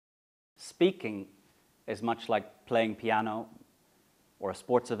Speaking is much like playing piano or a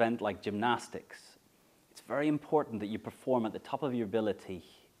sports event like gymnastics. It's very important that you perform at the top of your ability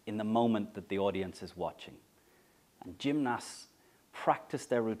in the moment that the audience is watching. And gymnasts practice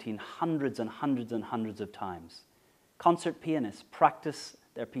their routine hundreds and hundreds and hundreds of times. Concert pianists practice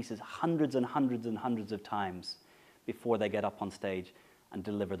their pieces hundreds and hundreds and hundreds of times before they get up on stage and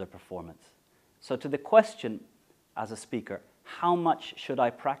deliver their performance. So to the question as a speaker, how much should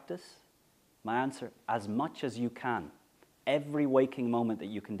I practice? My answer, as much as you can. Every waking moment that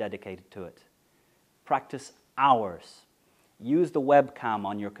you can dedicate to it. Practice hours. Use the webcam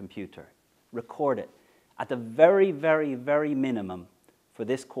on your computer. Record it. At the very, very, very minimum for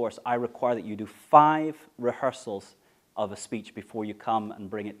this course, I require that you do 5 rehearsals of a speech before you come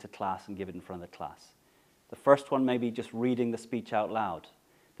and bring it to class and give it in front of the class. The first one may be just reading the speech out loud.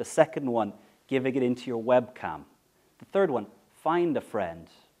 The second one, giving it into your webcam. The third one, find a friend,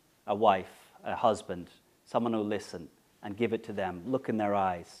 a wife, a husband, someone who'll listen, and give it to them. Look in their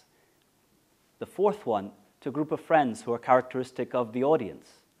eyes. The fourth one, to a group of friends who are characteristic of the audience.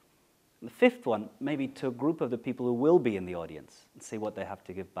 And the fifth one, maybe to a group of the people who will be in the audience and see what they have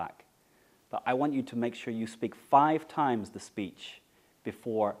to give back. But I want you to make sure you speak 5 times the speech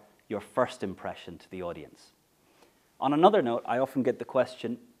before your first impression to the audience. On another note, I often get the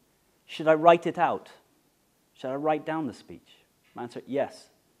question, should I write it out? Should I write down the speech? My answer, yes.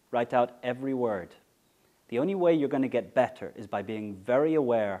 Write out every word. The only way you're going to get better is by being very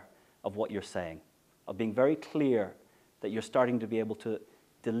aware of what you're saying, of being very clear that you're starting to be able to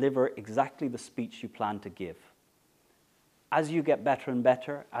deliver exactly the speech you plan to give. As you get better and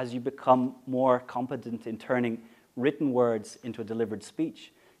better, as you become more competent in turning written words into a delivered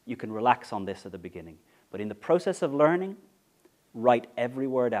speech, you can relax on this at the beginning. But in the process of learning, write every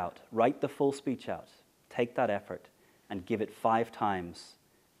word out. Write the full speech out. Take that effort and give it 5 times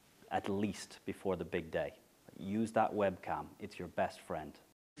at least before the big day. Use that webcam. It's your best friend.